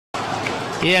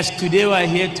Yes, today we are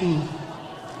here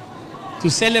to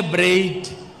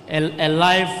celebrate a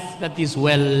life that is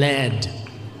well led.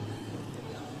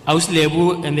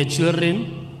 Auslebu and the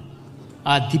children,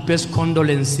 our deepest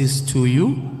condolences to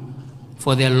you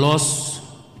for the loss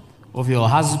of your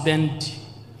husband,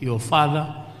 your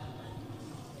father,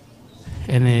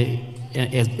 and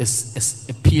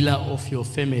a pillar of your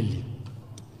family.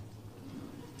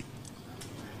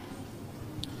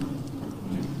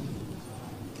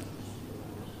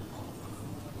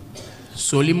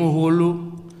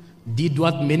 Moholo did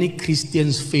what many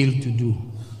Christians fail to do,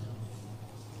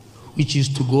 which is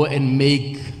to go and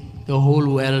make the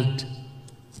whole world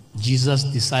Jesus'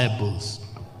 disciples.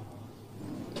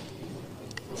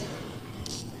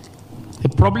 The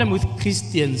problem with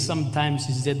Christians sometimes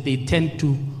is that they tend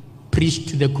to preach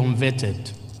to the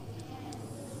converted.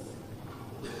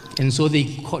 And so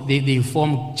they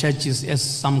form churches as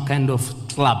some kind of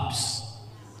clubs.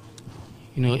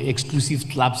 You know, exclusive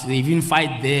clubs. They even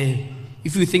fight there.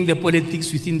 If you think the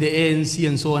politics within the ANC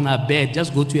and so on are bad,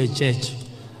 just go to a church.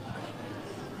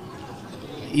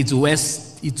 It's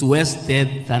worse there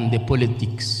than the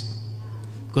politics,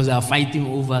 because they are fighting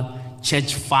over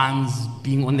church funds,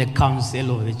 being on the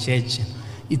council of the church.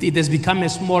 It has become a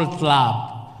small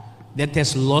club that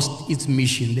has lost its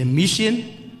mission. The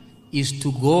mission is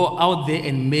to go out there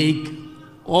and make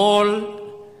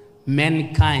all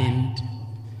mankind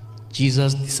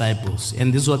Jesus' disciples.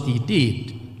 And this is what he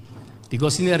did.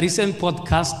 Because in a recent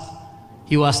podcast,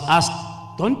 he was asked,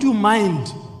 don't you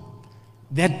mind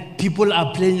that people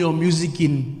are playing your music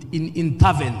in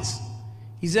taverns?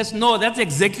 He says, no, that's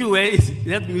exactly where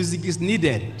that music is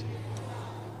needed.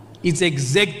 It's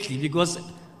exactly because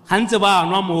hey,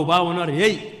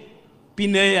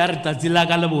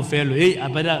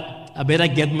 I better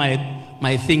get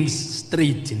my things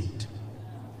straightened.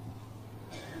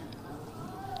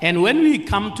 And when we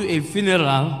come to a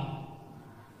funeral,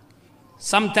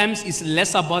 sometimes it's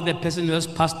less about the person who has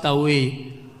passed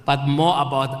away, but more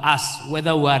about us,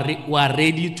 whether we are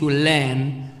ready to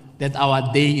learn that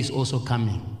our day is also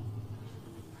coming.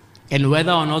 And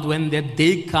whether or not when that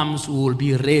day comes, we will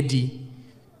be ready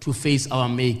to face our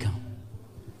Maker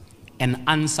and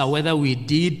answer whether we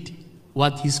did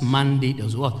what his mandate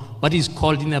was, what is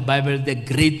called in the Bible the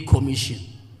Great Commission.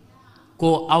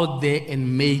 Go out there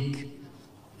and make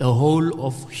the whole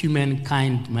of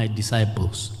humankind my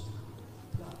disciples.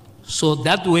 So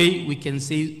that way we can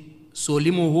say,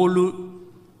 Moholo,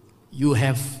 you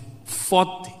have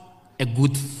fought a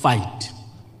good fight.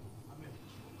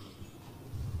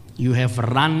 You have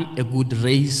run a good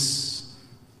race.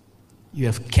 You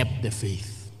have kept the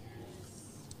faith.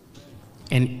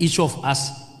 And each of us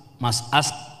must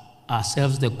ask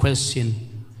ourselves the question,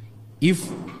 if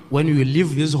when you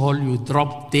leave this hall you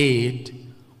drop dead,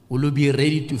 will you be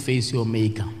ready to face your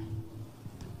Maker?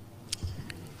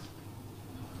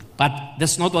 But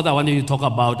that's not what I wanted to talk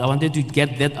about. I wanted to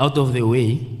get that out of the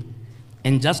way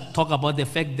and just talk about the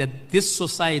fact that this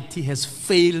society has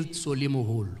failed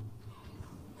Moholo.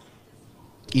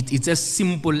 It's as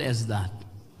simple as that.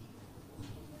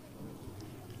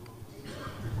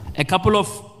 A couple of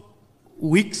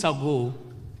weeks ago,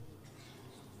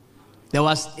 there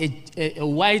was a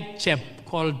white chap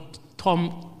called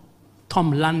Tom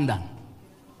London.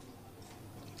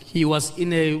 He was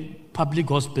in a public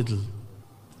hospital.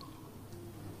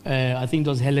 I think it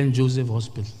was Helen Joseph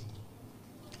Hospital.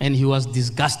 And he was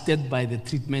disgusted by the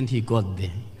treatment he got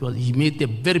there. He made a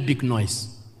very big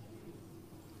noise.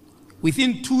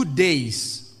 Within 2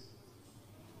 days,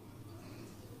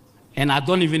 and I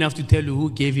don't even have to tell you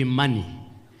who gave him money,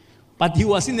 but he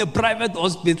was in a private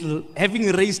hospital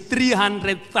having raised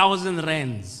 300,000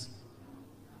 rands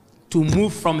to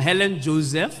move from Helen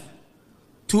Joseph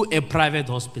to a private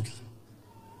hospital.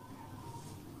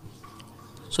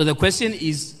 So the question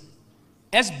is,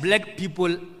 as black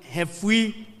people, have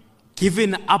we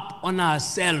given up on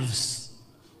ourselves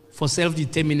for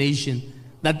self-determination,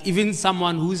 that even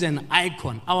someone who's an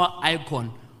icon, our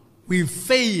icon, we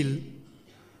fail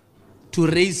to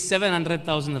raise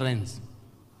 700,000 rands?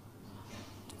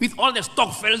 With all the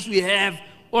stock files we have,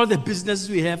 all the businesses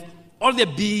we have, all the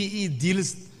BEE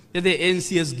deals that the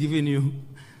ANC has given you,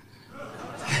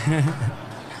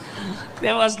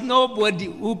 there was nobody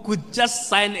who could just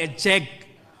sign a check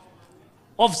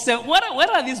of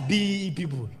where are these BEE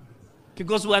people?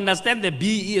 Because we understand the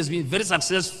BEE has been very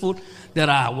successful. There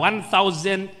are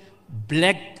 1,000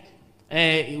 black,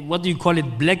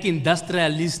 black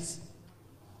industrialists.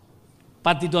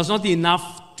 But it was not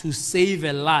enough to save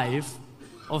a life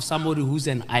of somebody who's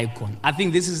an icon. I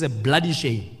think this is a bloody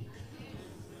shame.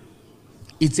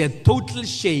 It's a total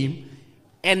shame.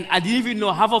 And I didn't even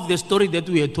know half of the story that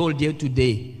we are told here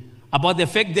today about the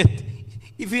fact that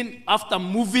even after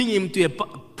moving him to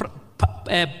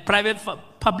a private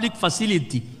public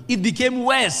facility, it became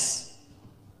worse.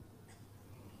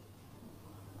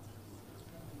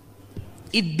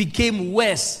 It became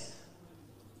worse.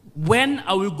 When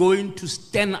are we going to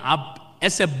stand up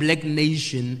as a black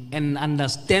nation and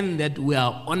understand that we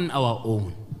are on our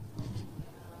own?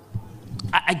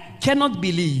 I cannot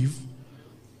believe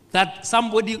that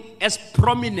somebody as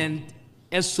prominent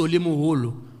as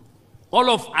Moholo, all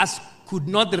of us could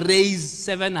not raise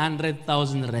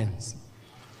 700,000 rands.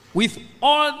 With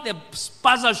all the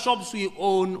spaza shops we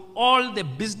own, all the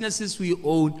businesses we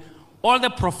own, all the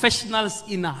professionals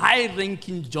in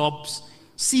high-ranking jobs,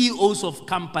 CEOs of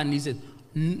companies,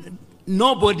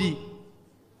 nobody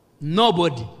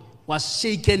was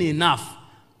shaken enough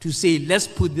to say, let's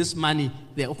put this money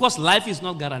there. Of course, life is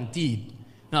not guaranteed.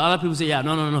 Now, other people say, yeah,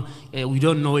 no, we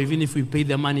don't know. Even if we pay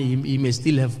the money, he may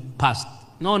still have passed.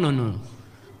 No.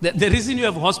 The reason you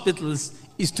have hospitals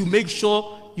is to make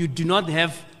sure you do not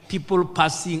have people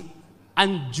passing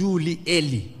unduly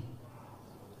early.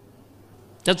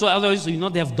 That's why otherwise you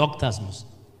not have doctors.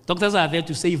 Doctors are there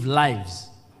to save lives.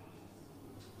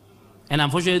 And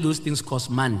unfortunately, those things cost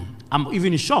money. I'm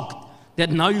even shocked that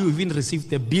now you even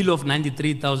received a bill of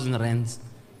 93,000 rands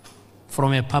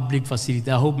from a public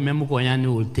facility. I hope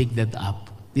Memukonyane will take that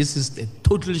up. This is a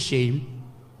total shame.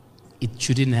 It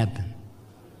shouldn't happen.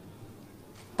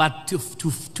 But to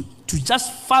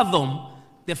just fathom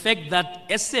the fact that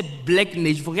as a black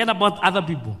nation, forget about other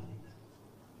people,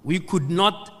 we could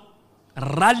not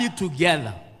rally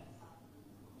together,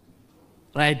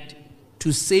 right,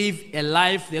 to save a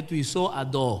life that we so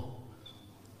adore.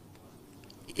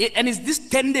 And it's this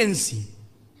tendency,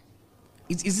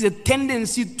 it's a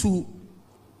tendency to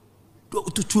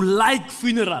like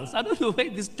funerals. I don't know where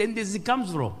this tendency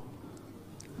comes from.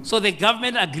 So the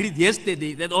government agreed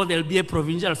yesterday that, oh, there'll be a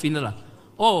provincial funeral.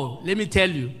 Oh, let me tell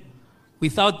you,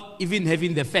 without even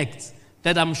having the facts,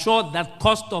 that I'm sure that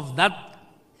cost of that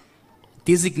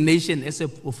designation as an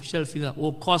official funeral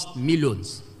will cost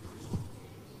millions.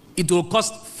 It will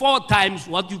cost 4 times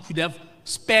what you could have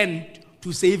spent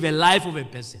to save a life of a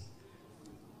person.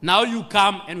 Now you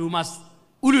come and we must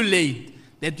ululate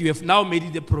that you have now made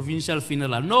it a provincial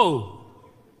funeral. No,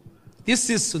 this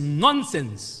is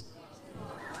nonsense.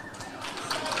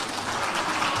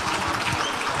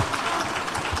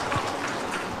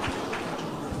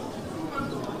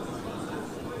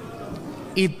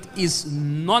 It is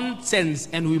nonsense,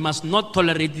 and we must not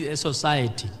tolerate it as a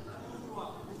society.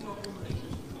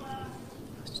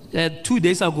 2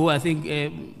 days ago, I think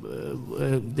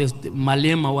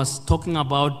Malema was talking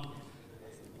about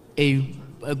a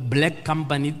black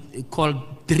company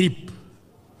called Drip.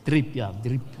 Yeah.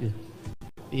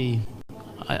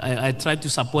 I tried to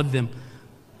support them.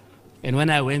 And when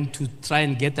I went to try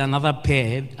and get another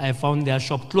pair, I found their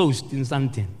shop closed in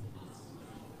Sandton.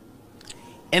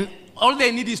 And all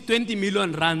they need is 20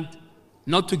 million rand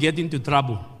not to get into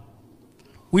trouble.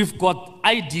 We've got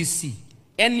IDC,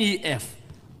 NEF,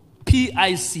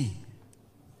 PIC.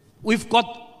 We've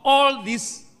got all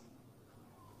these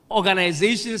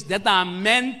organizations that are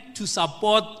meant to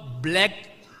support black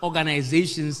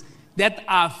organizations that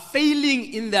are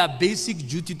failing in their basic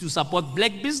duty to support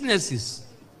black businesses.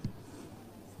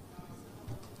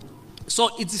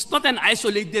 So it is not an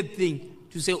isolated thing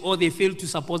to say, oh, they failed to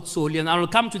support solely. And I will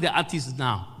come to the artists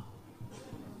now.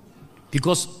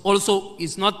 Because also,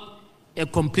 it's not a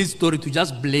complete story to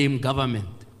just blame government.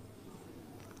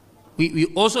 We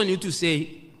also need to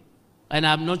say, and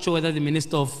I'm not sure whether the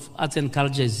Minister of Arts and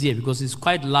Culture is here because it's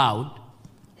quite loud,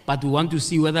 but we want to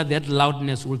see whether that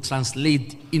loudness will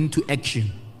translate into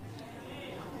action.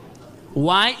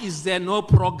 Why is there no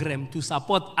program to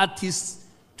support artists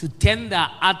to turn their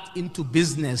art into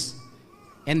business,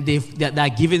 and they are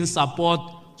given support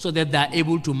so that they are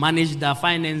able to manage their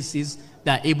finances,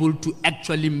 they are able to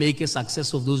actually make a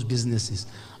success of those businesses?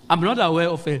 I'm not aware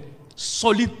of a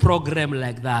solid program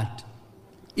like that.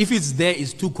 If it's there,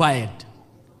 it's too quiet.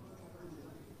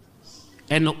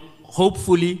 And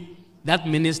hopefully that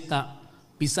minister,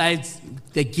 besides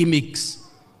the gimmicks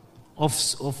of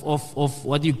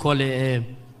what you call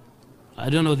I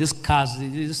don't know, these cars,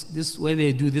 this where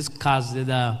they do these cars that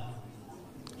are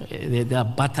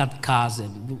battered cars.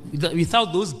 And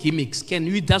without those gimmicks, can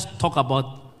we just talk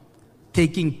about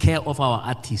taking care of our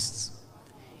artists?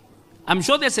 I'm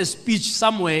sure there's a speech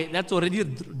somewhere that's already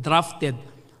drafted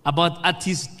about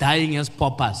artists dying as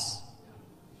paupers.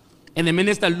 And the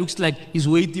minister looks like he's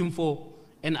waiting for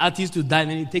an artist to die,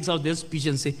 and then he takes out their speech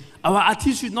and says, our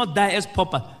artists should not die as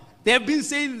paupers. They have been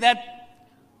saying that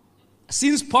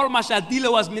Since Paul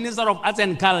Mashatile was Minister of Arts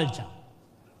and Culture,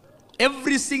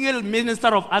 every single Minister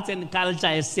of Arts and Culture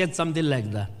has said something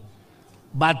like that.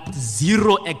 But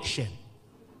zero action.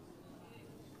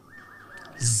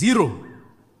 Zero.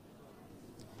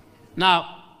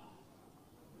 Now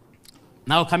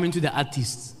coming to the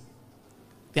artists.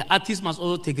 The artists must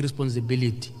also take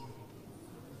responsibility.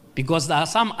 Because there are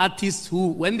some artists who,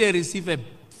 when they receive a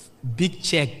big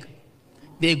check,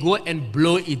 they go and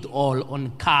blow it all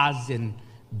on cars and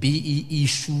BEE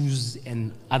shoes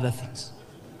and other things.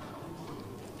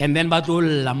 And then at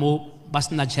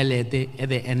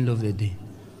the end of the day.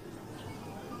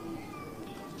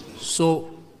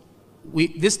 So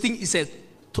this thing is a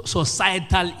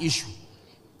societal issue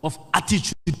of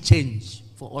attitude change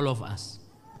for all of us.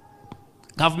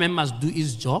 Government must do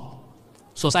its job.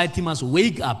 Society must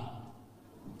wake up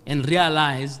and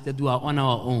realize that we are on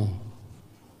our own.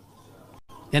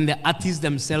 Then the artists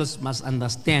themselves must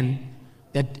understand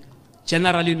that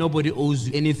generally nobody owes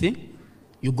you anything.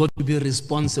 You got to be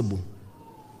responsible.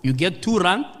 You get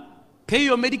R2, pay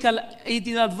your medical aid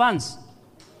in advance.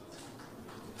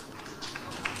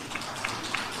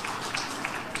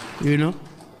 You know?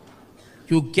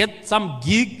 You get some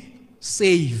gig,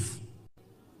 save,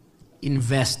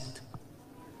 invest,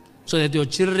 so that your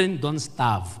children don't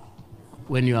starve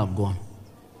when you are gone.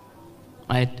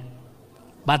 Right?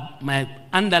 But my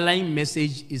underlying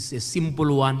message is a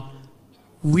simple one.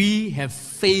 We have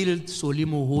failed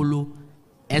Moholo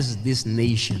as this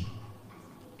nation.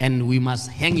 And we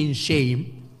must hang in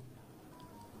shame.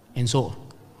 And so,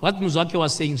 what Muzwake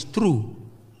was saying is true.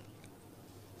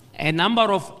 A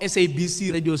number of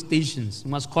SABC radio stations, you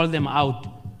must call them out,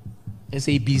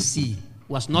 SABC,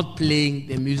 was not playing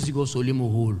the music of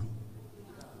Moholo.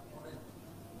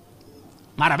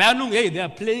 Hey, they are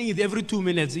playing it every 2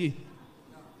 minutes.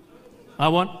 I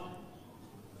want.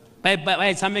 By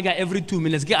every 2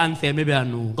 minutes, get anthem, maybe I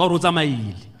know.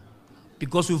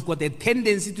 Because we've got a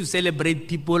tendency to celebrate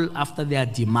people after their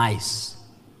demise.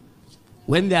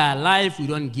 When they are alive, we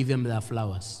don't give them their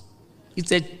flowers.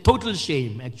 It's a total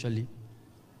shame, actually,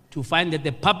 to find that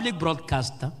the public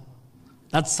broadcaster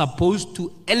that's supposed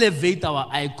to elevate our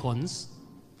icons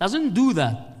doesn't do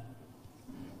that.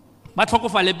 But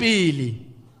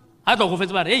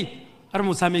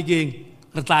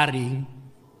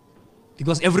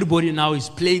because everybody now is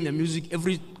playing the music,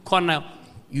 every corner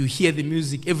you hear the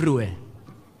music everywhere.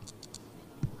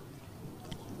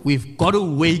 We've got to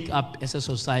wake up as a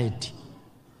society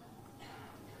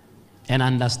and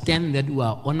understand that we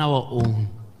are on our own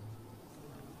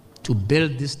to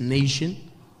build this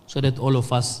nation so that all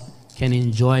of us can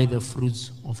enjoy the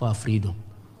fruits of our freedom.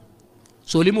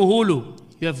 So Moholo,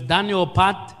 you have done your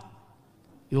part.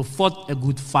 You fought a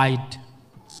good fight.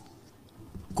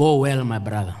 Go well, my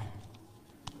brother.